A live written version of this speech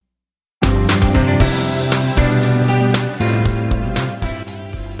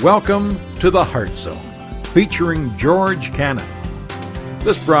Welcome to the Heart Zone, featuring George Cannon.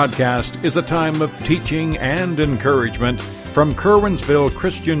 This broadcast is a time of teaching and encouragement from Curwensville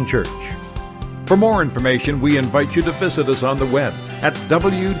Christian Church. For more information, we invite you to visit us on the web at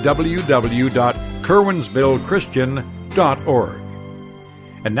www.curwensvillechristian.org.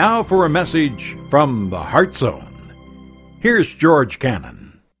 And now for a message from the Heart Zone. Here's George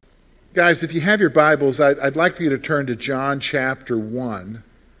Cannon. Guys, if you have your Bibles, I'd like for you to turn to John chapter 1.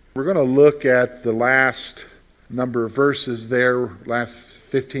 We're going to look at the last number of verses there, last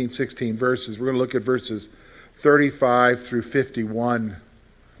 15, 16 verses. We're going to look at verses 35 through 51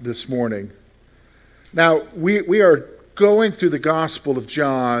 this morning. Now, we are going through the Gospel of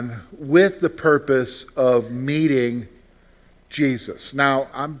John with the purpose of meeting Jesus. Now,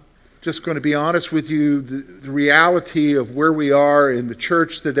 I'm just going to be honest with you, the reality of where we are in the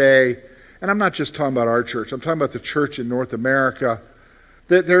church today, and I'm not just talking about our church, I'm talking about the church in North America,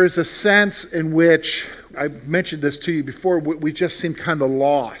 that there is a sense in which, I mentioned this to you before, we just seem kind of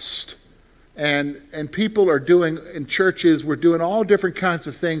lost. And people are doing, in churches, we're doing all different kinds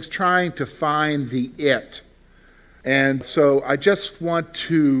of things trying to find the it. And so I just want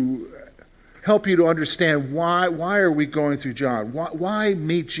to help you to understand why are we going through John? Why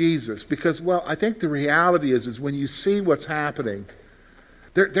meet Jesus? Because, well, I think the reality is when you see what's happening,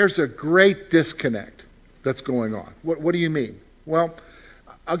 there's a great disconnect that's going on. What do you mean? Well,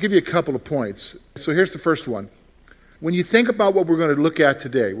 I'll give you a couple of points. So here's the first one. When you think about what we're going to look at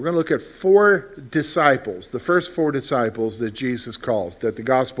today, we're going to look at four disciples, the first four disciples that Jesus calls, that the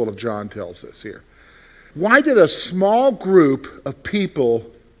Gospel of John tells us here. Why did a small group of people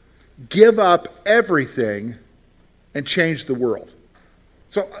give up everything and change the world?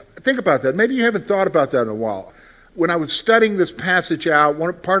 So think about that. Maybe you haven't thought about that in a while. When I was studying this passage out,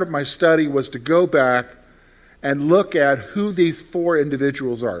 part of my study was to go back and look at who these four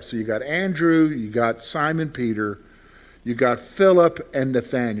individuals are. So you got Andrew, you got Simon Peter, you got Philip and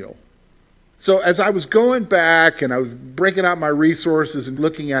Nathaniel. So as I was going back and I was breaking out my resources and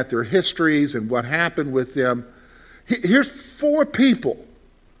looking at their histories and what happened with them, here's four people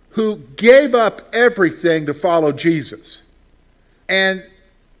who gave up everything to follow Jesus. And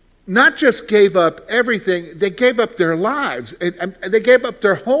not just gave up everything, they gave up their lives. And they gave up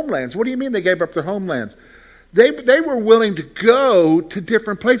their homelands. What do you mean they gave up their homelands? They were willing to go to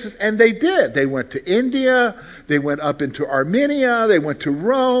different places, and they did. They went to India, they went up into Armenia, they went to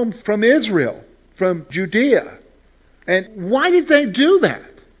Rome, from Israel, from Judea. And why did they do that?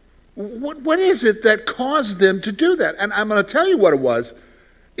 What is it that caused them to do that? And I'm going to tell you what it was.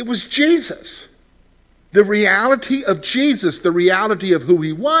 It was Jesus. The reality of Jesus, the reality of who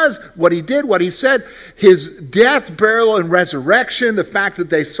he was, what he did, what he said, his death, burial, and resurrection, the fact that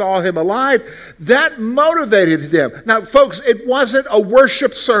they saw him alive, that motivated them. Now, folks, it wasn't a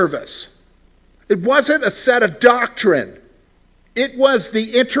worship service. It wasn't a set of doctrine. It was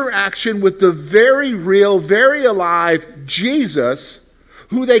the interaction with the very real, very alive Jesus,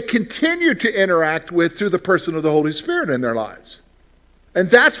 who they continued to interact with through the person of the Holy Spirit in their lives. And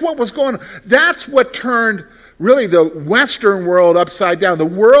that's what was going on. That's what turned really the Western world upside down, the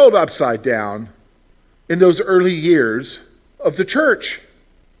world upside down in those early years of the church.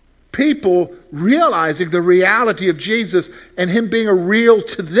 People realizing the reality of Jesus and him being a real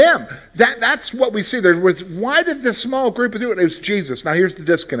to them. That's what we see. Why did this small group do it? It was Jesus. Now here's the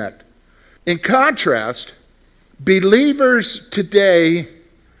disconnect. In contrast, believers today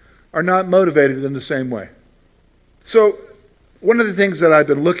are not motivated in the same way. So one of the things that I've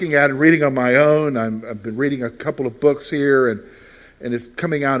been looking at and reading on my own, I've been reading a couple of books here, and it's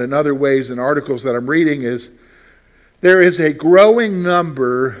coming out in other ways in articles that I'm reading, is there is a growing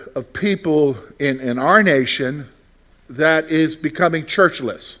number of people in our nation that is becoming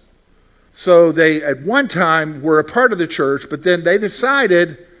churchless. So they, at one time, were a part of the church, but then they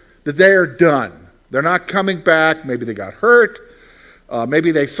decided that they are done. They're not coming back. Maybe they got hurt.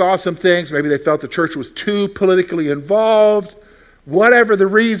 Maybe they saw some things. Maybe they felt the church was too politically involved. Whatever the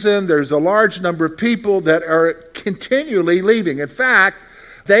reason, there's a large number of people that are continually leaving. In fact,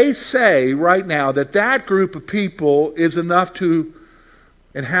 they say right now that group of people is enough to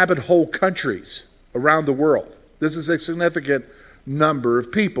inhabit whole countries around the world. This is a significant number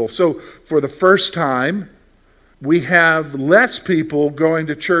of people. So for the first time, we have less people going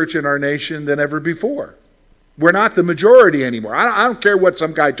to church in our nation than ever before. We're not the majority anymore. I don't care what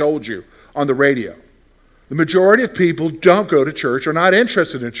some guy told you on the radio. The majority of people don't go to church, are not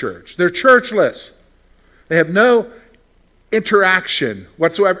interested in church. They're churchless. They have no interaction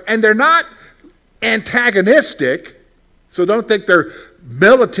whatsoever. And they're not antagonistic, so don't think they're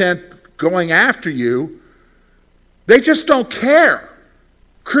militant going after you. They just don't care.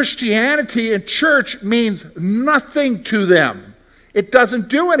 Christianity and church means nothing to them. It doesn't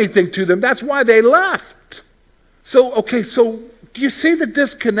do anything to them. That's why they left. So do you see the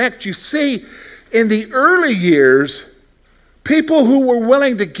disconnect? You see, in the early years, people who were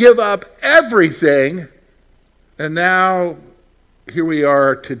willing to give up everything, and now here we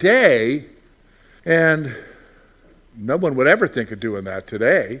are today, and no one would ever think of doing that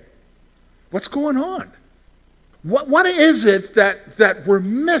today. What's going on? What is it that we're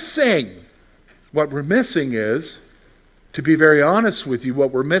missing? What we're missing is, to be very honest with you,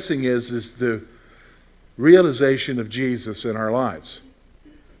 what we're missing is the realization of Jesus in our lives.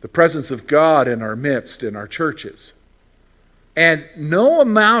 The presence of God in our midst, in our churches. And no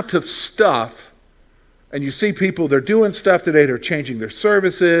amount of stuff, and you see people, they're doing stuff today, they're changing their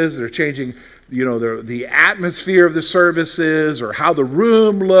services, they're changing, the atmosphere of the services, or how the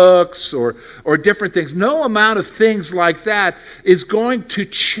room looks, or different things. No amount of things like that is going to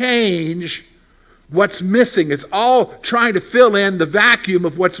change what's missing. It's all trying to fill in the vacuum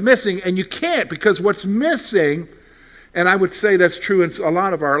of what's missing, and you can't, because what's missing, and I would say that's true in a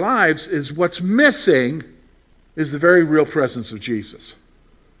lot of our lives, is what's missing is the very real presence of Jesus.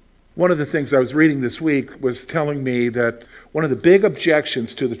 One of the things I was reading this week was telling me that one of the big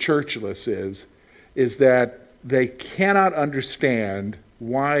objections to the churchless is that they cannot understand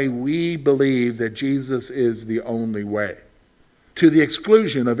why we believe that Jesus is the only way, to the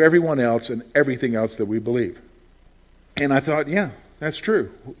exclusion of everyone else and everything else that we believe. And I thought, yeah, that's true.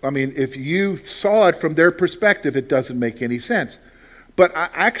 I mean, if you saw it from their perspective, it doesn't make any sense. But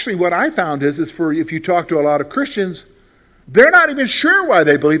actually what I found is if you talk to a lot of Christians, they're not even sure why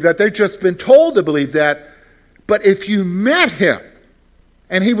they believe that. They've just been told to believe that. But if you met him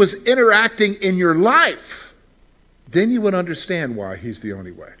and he was interacting in your life, then you would understand why he's the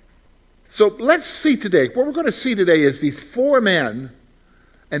only way. So let's see today. What we're going to see today is these four men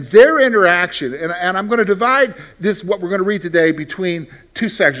and their interaction. And I'm going to divide what we're going to read today, between two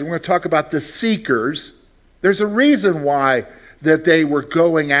sections. We're going to talk about the seekers. There's a reason why that they were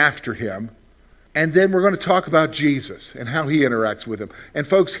going after him. And then we're going to talk about Jesus and how he interacts with them. And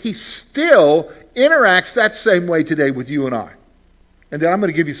folks, he still interacts that same way today with you and I. And then I'm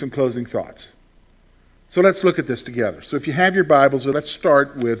going to give you some closing thoughts. So let's look at this together. So if you have your Bibles, let's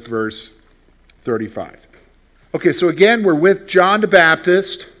start with verse 35. Okay, so again, we're with John the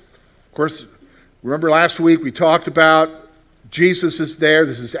Baptist. Of course, remember last week we talked about Jesus is there.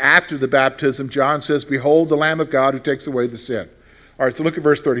 This is after the baptism. John says, "Behold the Lamb of God who takes away the sin." All right, so look at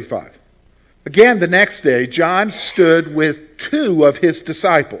verse 35. Again, the next day, John stood with two of his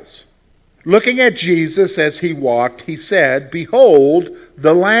disciples. Looking at Jesus as he walked, he said, "Behold,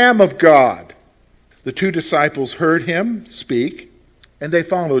 the Lamb of God." The two disciples heard him speak, and they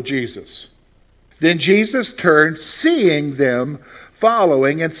followed Jesus. Then Jesus turned, seeing them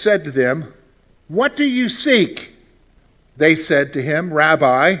following, and said to them, "What do you seek?" They said to him,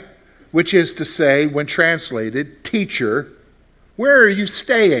 "Rabbi," which is to say, when translated, "Teacher, where are you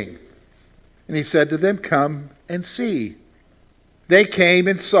staying?" And he said to them, "Come and see." They came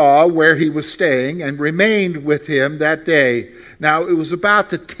and saw where he was staying and remained with him that day. Now it was about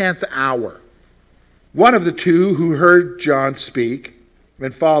the 10th hour. One of the two who heard John speak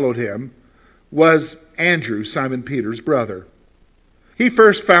and followed him was Andrew, Simon Peter's brother. He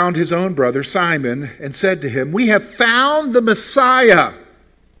first found his own brother Simon and said to him, "We have found the Messiah,"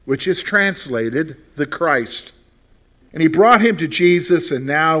 which is translated the Christ. And he brought him to Jesus, and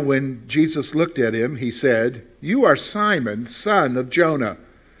now when Jesus looked at him, he said, "You are Simon, son of Jonah.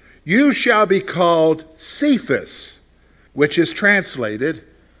 You shall be called Cephas," which is translated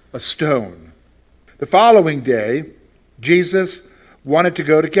a stone. The following day, Jesus wanted to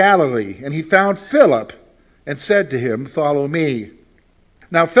go to Galilee, and he found Philip and said to him, "Follow me."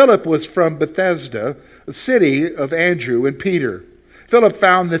 Now Philip was from Bethsaida, a city of Andrew and Peter. Philip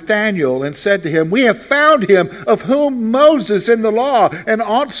found Nathanael and said to him, "We have found him of whom Moses in the law and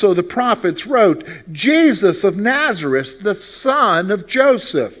also the prophets wrote, Jesus of Nazareth, the son of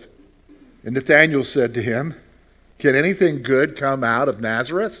Joseph." And Nathanael said to him, "Can anything good come out of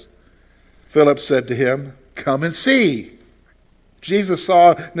Nazareth?" Philip said to him, "Come and see." Jesus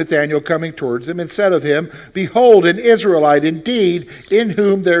saw Nathanael coming towards him and said of him, "Behold, an Israelite indeed, in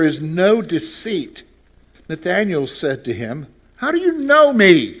whom there is no deceit." Nathanael said to him, "How do you know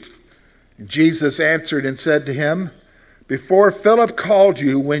me?" And Jesus answered and said to him, "Before Philip called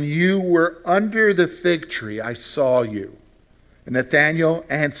you, when you were under the fig tree, I saw you." And Nathanael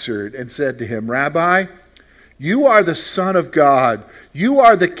answered and said to him, "Rabbi, you are the Son of God. You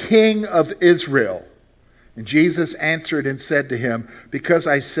are the King of Israel." And Jesus answered and said to him, because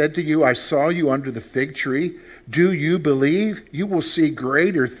I said to you, I saw you under the fig tree, do you believe? You will see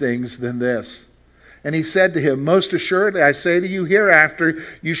greater things than this. And he said to him, most assuredly, I say to you, hereafter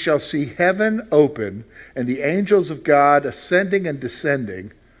you shall see heaven open and the angels of God ascending and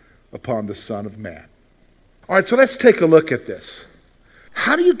descending upon the Son of Man. All right, so let's take a look at this.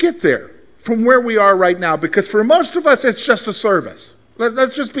 How do you get there from where we are right now? Because for most of us, it's just a service.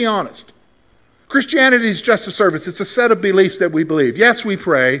 Let's just be honest. Christianity is just a service. It's a set of beliefs that we believe. Yes, we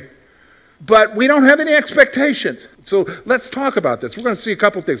pray, but we don't have any expectations. So let's talk about this. We're going to see a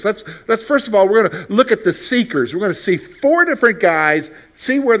couple things. Let's first of all, we're going to look at the seekers. We're going to see 4 different guys,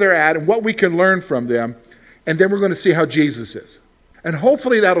 see where they're at and what we can learn from them. And then we're going to see how Jesus is. And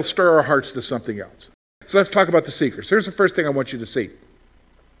hopefully that'll stir our hearts to something else. So let's talk about the seekers. Here's the first thing I want you to see.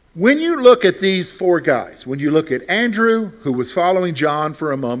 When you look at these 4 guys, when you look at Andrew, who was following John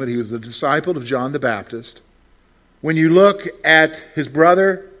for a moment, he was a disciple of John the Baptist. When you look at his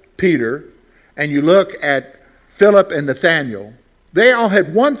brother Peter, and you look at Philip and Nathanael, they all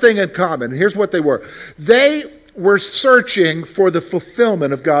had one thing in common. Here's what they were. They were searching for the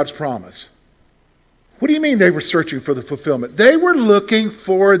fulfillment of God's promise. What do you mean they were searching for the fulfillment? They were looking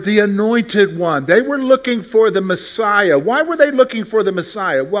for the anointed one. They were looking for the Messiah. Why were they looking for the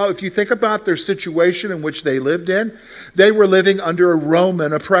Messiah? Well, if you think about their situation in which they lived in, they were living under a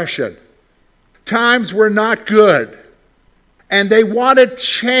Roman oppression. Times were not good. And they wanted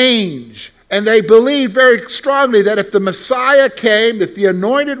change. And they believed very strongly that if the Messiah came, if the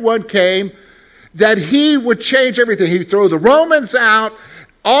anointed one came, that he would change everything. He'd throw the Romans out.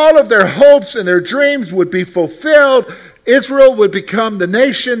 All of their hopes and their dreams would be fulfilled. Israel would become the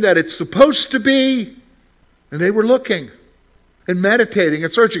nation that it's supposed to be. And they were looking and meditating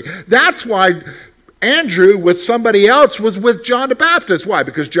and searching. That's why Andrew, with somebody else, was with John the Baptist. Why?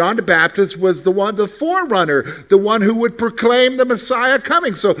 Because John the Baptist was the forerunner, the one who would proclaim the Messiah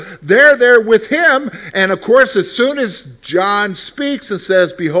coming. So they're there with him. And of course, as soon as John speaks and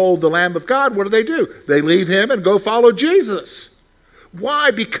says, behold the Lamb of God, what do? They leave him and go follow Jesus.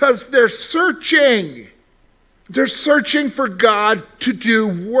 Why? Because they're searching. They're searching for God to do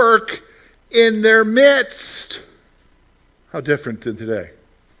work in their midst. How different than today.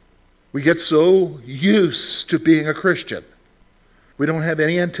 We get so used to being a Christian. We don't have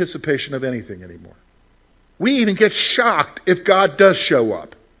any anticipation of anything anymore. We even get shocked if God does show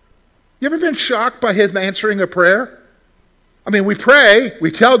up. You ever been shocked by him answering a prayer? I mean, we pray,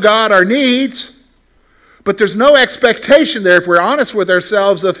 we tell God our needs, but there's no expectation there, if we're honest with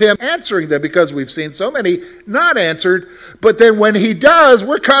ourselves, of him answering them, because we've seen so many not answered. But then when he does,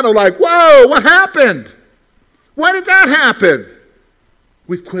 we're kind of like, whoa, what happened? Why did that happen?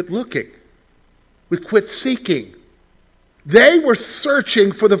 We've quit looking. We've quit seeking. They were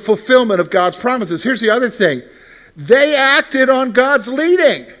searching for the fulfillment of God's promises. Here's the other thing. They acted on God's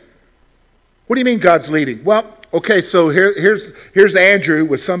leading. What do you mean God's leading? Well, okay, so here's Andrew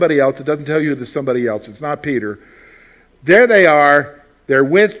with somebody else. It doesn't tell you there's somebody else. It's not Peter. There they are. They're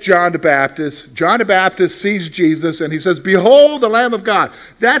with John the Baptist. John the Baptist sees Jesus and he says, behold the Lamb of God.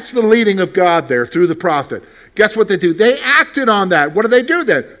 That's the leading of God there through the prophet. Guess what they do? They acted on that. What do they do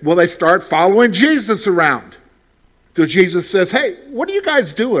then? Well, they start following Jesus around. So Jesus says, hey, what are you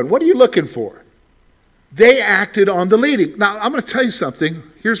guys doing? What are you looking for? They acted on the leading. Now, I'm going to tell you something.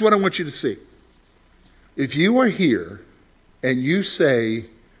 Here's what I want you to see. If you are here and you say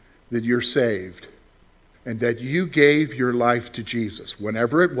that you're saved and that you gave your life to Jesus,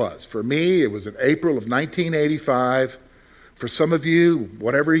 whenever it was. For me, it was in April of 1985. For some of you,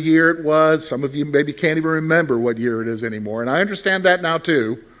 whatever year it was, some of you maybe can't even remember what year it is anymore. And I understand that now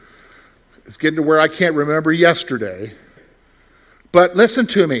too. It's getting to where I can't remember yesterday. But listen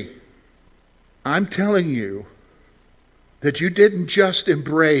to me. I'm telling you that you didn't just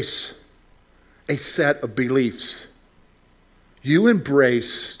embrace a set of beliefs. You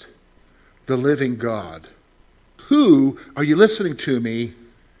embraced the living God, who, are you listening to me,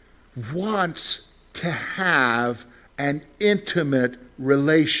 wants to have an intimate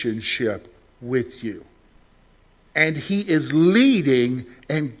relationship with you. And he is leading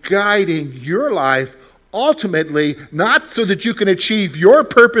and guiding your life ultimately, not so that you can achieve your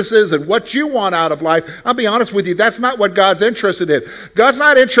purposes and what you want out of life. I'll be honest with you, that's not what God's interested in. God's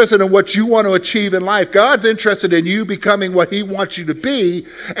not interested in what you want to achieve in life. God's interested in you becoming what he wants you to be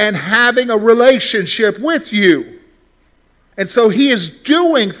and having a relationship with you. And so he is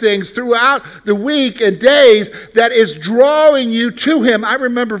doing things throughout the week and days that is drawing you to him. I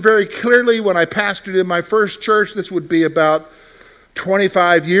remember very clearly when I pastored in my first church, this would be about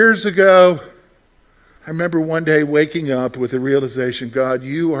 25 years ago. I remember one day waking up with the realization, God,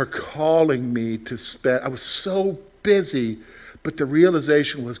 you are calling me to spend, I was so busy, but the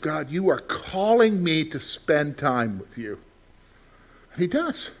realization was, God, you are calling me to spend time with you. And he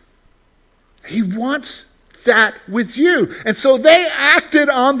does. He wants that with you. And so they acted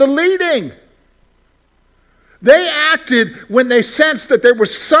on the leading. They acted when they sensed that there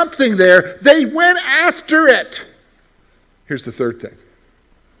was something there. They went after it. Here's the third thing.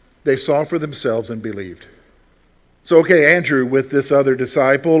 They saw for themselves and believed. So, okay, Andrew with this other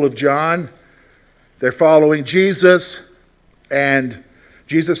disciple of John, they're following Jesus, and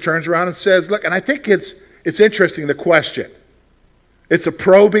Jesus turns around and says, look, and I think it's interesting, the question. It's a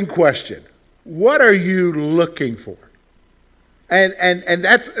probing question. What are you looking for? And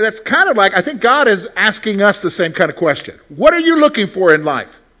that's kind of like, I think God is asking us the same kind of question. What are you looking for in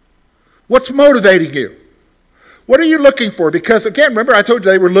life? What's motivating you? What are you looking for? Because again, remember I told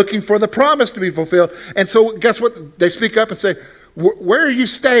you they were looking for the promise to be fulfilled. And so guess what? They speak up and say, where are you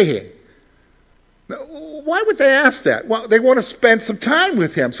staying? Now, why would they ask that? Well, they want to spend some time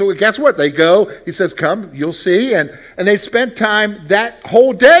with him. So guess what? They go, he says, come, you'll see. And they spend time that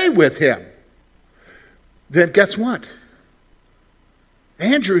whole day with him. Then guess what?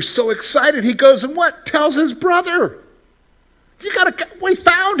 Andrew's so excited, he goes and what? Tells his brother. We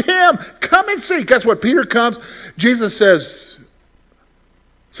found him. Come and see. Guess what? Peter comes. Jesus says,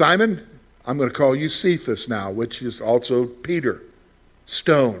 Simon, I'm going to call you Cephas now, which is also Peter,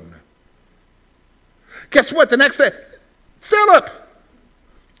 stone. Guess what? The next day, Philip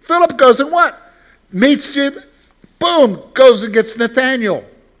goes and what? Meets you. Boom, goes and gets Nathanael.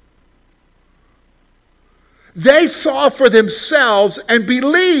 They saw for themselves and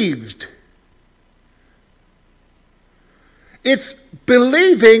believed. It's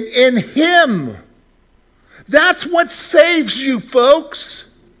believing in him. That's what saves you, folks.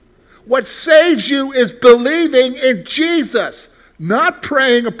 What saves you is believing in Jesus. Not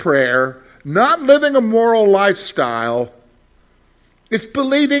praying a prayer, not living a moral lifestyle. It's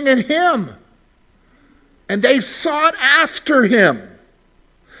believing in him. And they sought after him.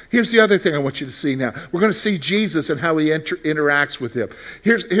 Here's the other thing I want you to see now. We're going to see Jesus and how he interacts with him.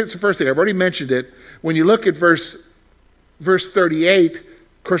 Here's the first thing. I've already mentioned it. When you look at verse 38, of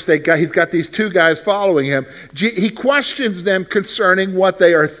course, he's got these two guys following him. He questions them concerning what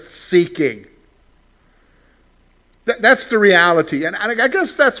they are seeking. That's the reality. And I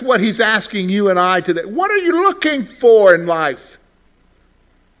guess that's what he's asking you and I today. What are you looking for in life?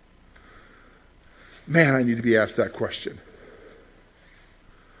 Man, I need to be asked that question.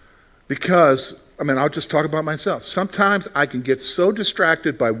 Because, I'll just talk about myself. Sometimes I can get so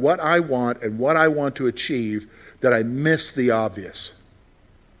distracted by what I want and what I want to achieve that I miss the obvious.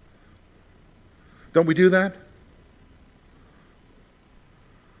 Don't we do that?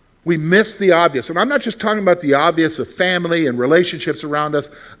 We miss the obvious. And I'm not just talking about the obvious of family and relationships around us.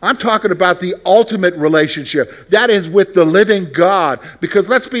 I'm talking about the ultimate relationship. That is with the living God. Because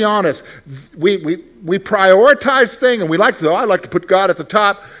let's be honest, we prioritize things and I like to put God at the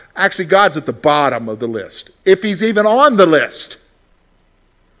top. Actually, God's at the bottom of the list, if he's even on the list.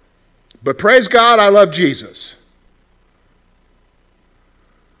 But praise God, I love Jesus.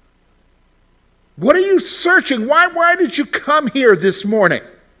 What are you searching? Why did you come here this morning?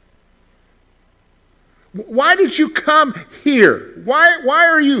 Why did you come here? Why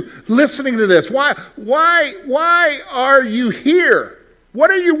are you listening to this? Why are you here? What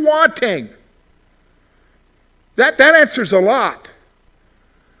are you wanting? That answers a lot.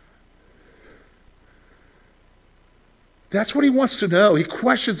 That's what he wants to know. He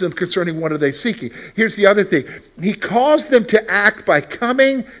questions them concerning what are they seeking. Here's the other thing. He calls them to act by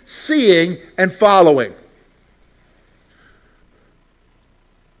coming, seeing, and following.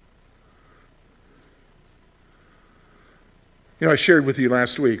 I shared with you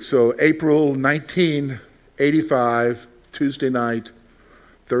last week. So April 1985, Tuesday night,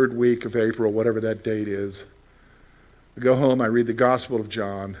 third week of April, whatever that date is. I go home, I read the Gospel of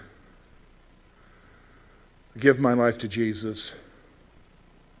John. I give my life to Jesus.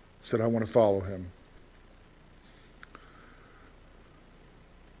 Said I want to follow him.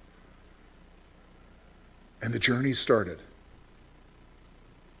 And the journey started.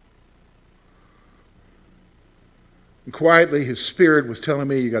 And quietly, his spirit was telling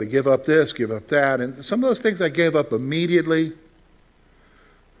me, you got to give up this, give up that. And some of those things I gave up immediately.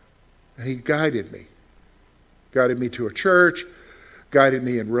 And he guided me. Guided me to a church. Guided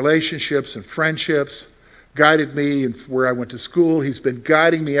me in relationships and friendships. Guided me in where I went to school. He's been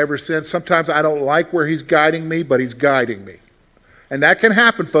guiding me ever since. Sometimes I don't like where he's guiding me, but he's guiding me. And that can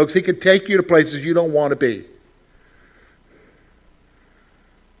happen, folks. He can take you to places you don't want to be.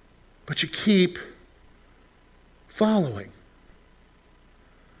 But you keep following.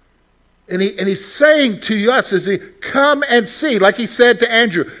 And he's saying to us, come and see, like he said to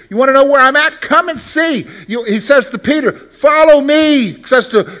Andrew, you want to know where I'm at? Come and see. He says to Peter, follow me. He says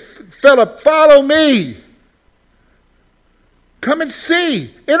to Philip, follow me. Come and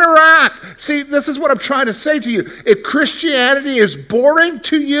see. Interact. See, this is what I'm trying to say to you. If Christianity is boring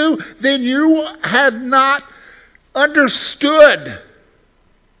to you, then you have not understood.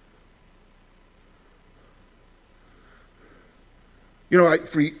 I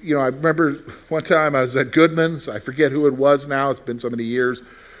remember one time I was at Goodman's. I forget who it was now. It's been so many years.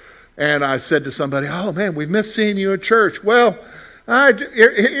 And I said to somebody, oh, man, we've missed seeing you at church. Well, I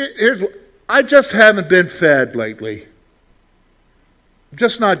just haven't been fed lately. I'm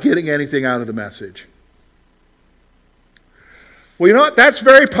just not getting anything out of the message. Well, you know what? That's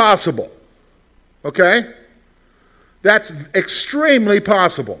very possible. Okay? That's extremely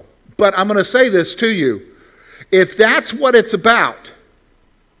possible. But I'm going to say this to you. If that's what it's about,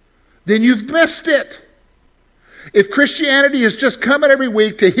 then you've missed it. If Christianity is just coming every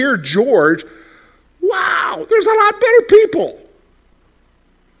week to hear George, wow, there's a lot better people.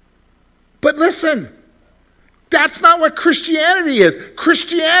 But listen, that's not what Christianity is.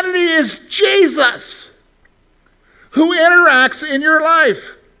 Christianity is Jesus who interacts in your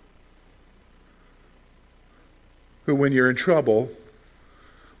life. Who, when you're in trouble,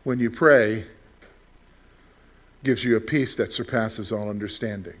 when you pray, gives you a peace that surpasses all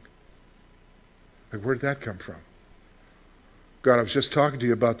understanding. Like, where did that come from? God, I was just talking to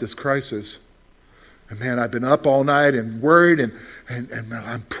you about this crisis. And man, I've been up all night and worried and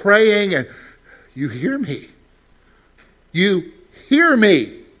I'm praying and you hear me. You hear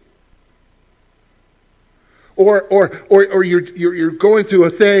me. Or you're going through a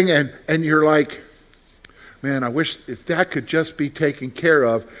thing and you're like, man, I wish if that could just be taken care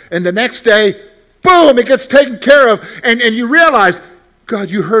of. And the next day, boom, it gets taken care of. And you realize, God,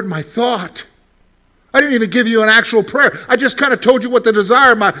 you heard my thought. I didn't even give you an actual prayer. I just kind of told you what the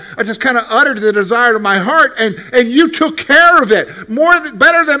desire of I just kind of uttered the desire of my heart, and you took care of it.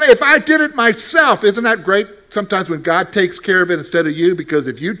 Better than if I did it myself. Isn't that great? Sometimes when God takes care of it instead of you, because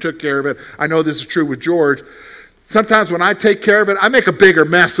if you took care of it, I know this is true with George, sometimes when I take care of it, I make a bigger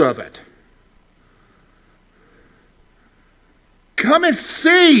mess of it. Come and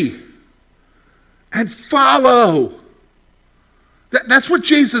see and follow. That's what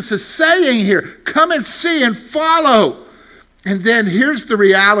Jesus is saying here. Come and see and follow. And then here's the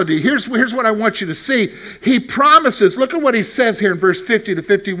reality. Here's what I want you to see. He promises. Look at what he says here in verse 50 to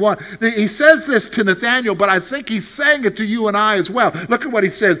 51. He says this to Nathanael, but I think he's saying it to you and I as well. Look at what he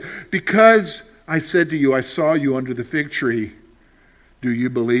says. Because I said to you, I saw you under the fig tree. Do you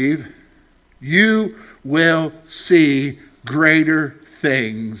believe? You will see greater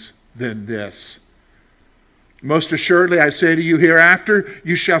things than this. Most assuredly, I say to you, hereafter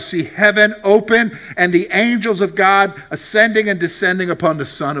you shall see heaven open and the angels of God ascending and descending upon the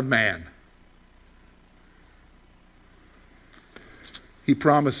Son of Man. He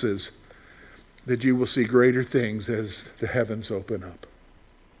promises that you will see greater things as the heavens open up.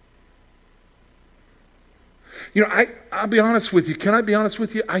 You know, I'll be honest with you. Can I be honest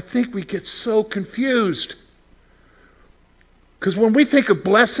with you? I think we get so confused. Because when we think of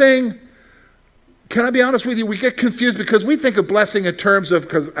blessing, can I be honest with you? We get confused because we think of blessing in terms of,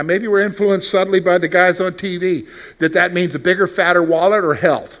 because maybe we're influenced subtly by the guys on TV, that means a bigger, fatter wallet or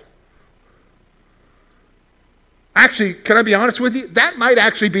health. Actually, can I be honest with you? That might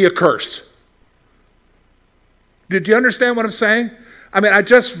actually be a curse. Did you understand what I'm saying? I mean, I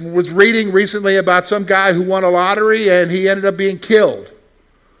just was reading recently about some guy who won a lottery and he ended up being killed.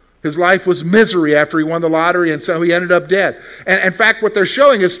 His life was misery after he won the lottery, and so he ended up dead. And in fact, what they're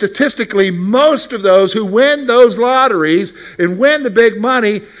showing is statistically, most of those who win those lotteries and win the big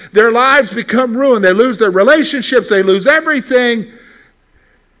money, their lives become ruined. They lose their relationships, they lose everything.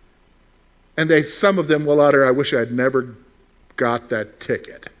 And some of them will utter, I wish I'd never got that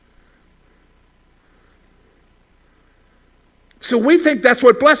ticket. So we think that's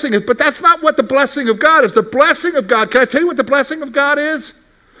what blessing is, but that's not what the blessing of God is. The blessing of God, can I tell you what the blessing of God is?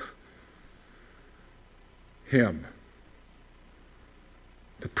 Him.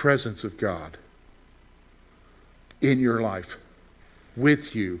 The presence of God in your life,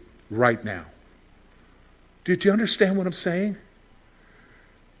 with you right now. Did you understand what I'm saying?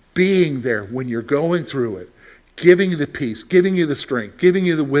 Being there when you're going through it, giving you the peace, giving you the strength, giving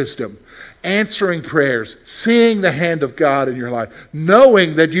you the wisdom, answering prayers, seeing the hand of God in your life,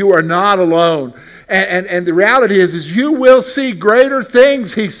 knowing that you are not alone. And the reality is you will see greater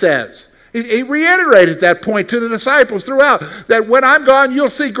things, he says. He reiterated that point to the disciples throughout, that when I'm gone, you'll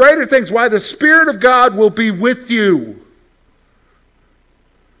see greater things. Why? The Spirit of God will be with you.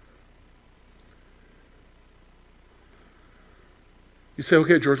 You say,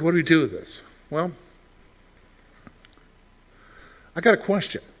 okay, George, what do we do with this? Well, I got a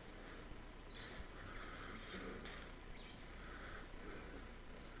question.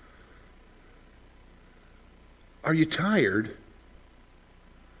 Are you tired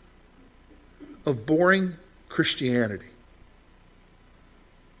of boring Christianity?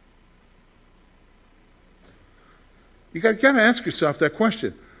 You got to ask yourself that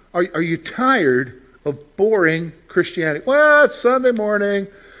question. Are you tired of boring Christianity? Well, it's Sunday morning.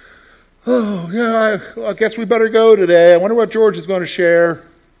 Oh, yeah, I guess we better go today. I wonder what George is going to share.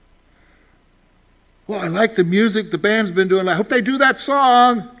 Well, I like the music the band's been doing. I hope they do that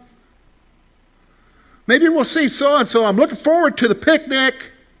song. Maybe we'll see so-and-so. I'm looking forward to the picnic.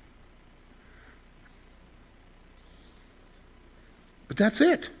 But that's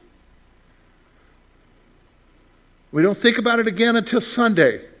it. We don't think about it again until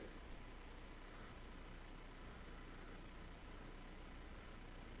Sunday.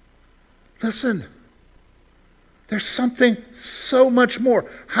 Listen, there's something so much more.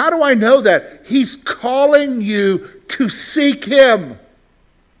 How do I know that? He's calling you to seek Him.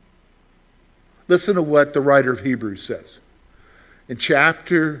 Listen to what the writer of Hebrews says. In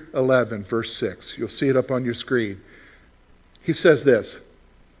chapter 11, verse 6, you'll see it up on your screen. He says this,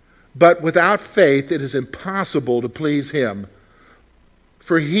 "But without faith it is impossible to please Him.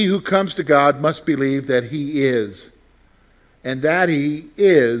 For he who comes to God must believe that He is, and that He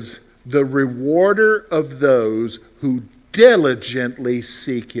is the rewarder of those who diligently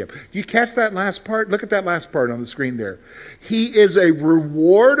seek Him." Do you catch that last part? Look at that last part on the screen there. He is a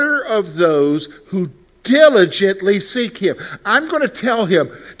rewarder of those who diligently seek Him. I'm going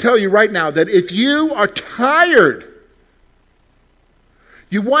to tell you right now that if you are tired,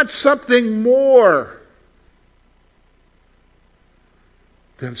 you want something more,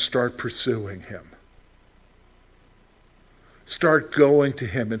 then start pursuing Him. Start going to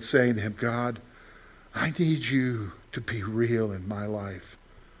Him and saying to Him, God, I need you to be real in my life.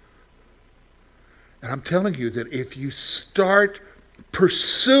 And I'm telling you that if you start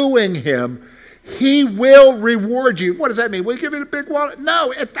pursuing Him, He will reward you. What does that mean? Will He give you a big wallet?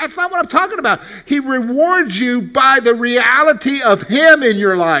 No, that's not what I'm talking about. He rewards you by the reality of Him in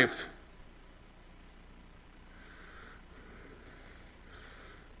your life.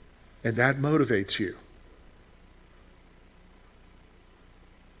 And that motivates you.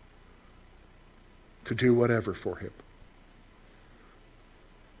 To do whatever for Him.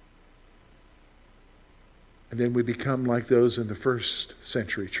 And then we become like those in the first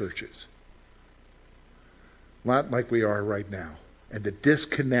century churches. Not like we are right now. And the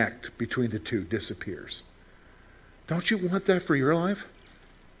disconnect between the two disappears. Don't you want that for your life?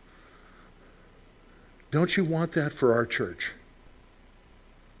 Don't you want that for our church?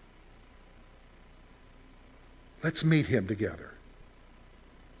 Let's meet Him together.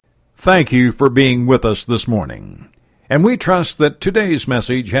 Thank you for being with us this morning. And we trust that today's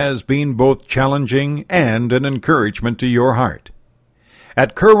message has been both challenging and an encouragement to your heart.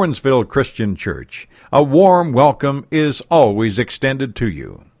 At Curwensville Christian Church, a warm welcome is always extended to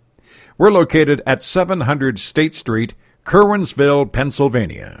you. We're located at 700 State Street, Curwensville,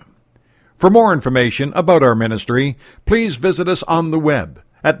 Pennsylvania. For more information about our ministry, please visit us on the web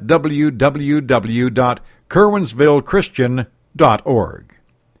at www.curwensvillechristian.org.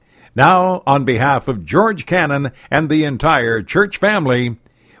 Now, on behalf of George Cannon and the entire church family,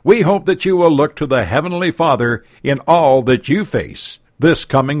 we hope that you will look to the Heavenly Father in all that you face this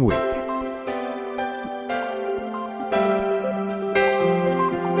coming week.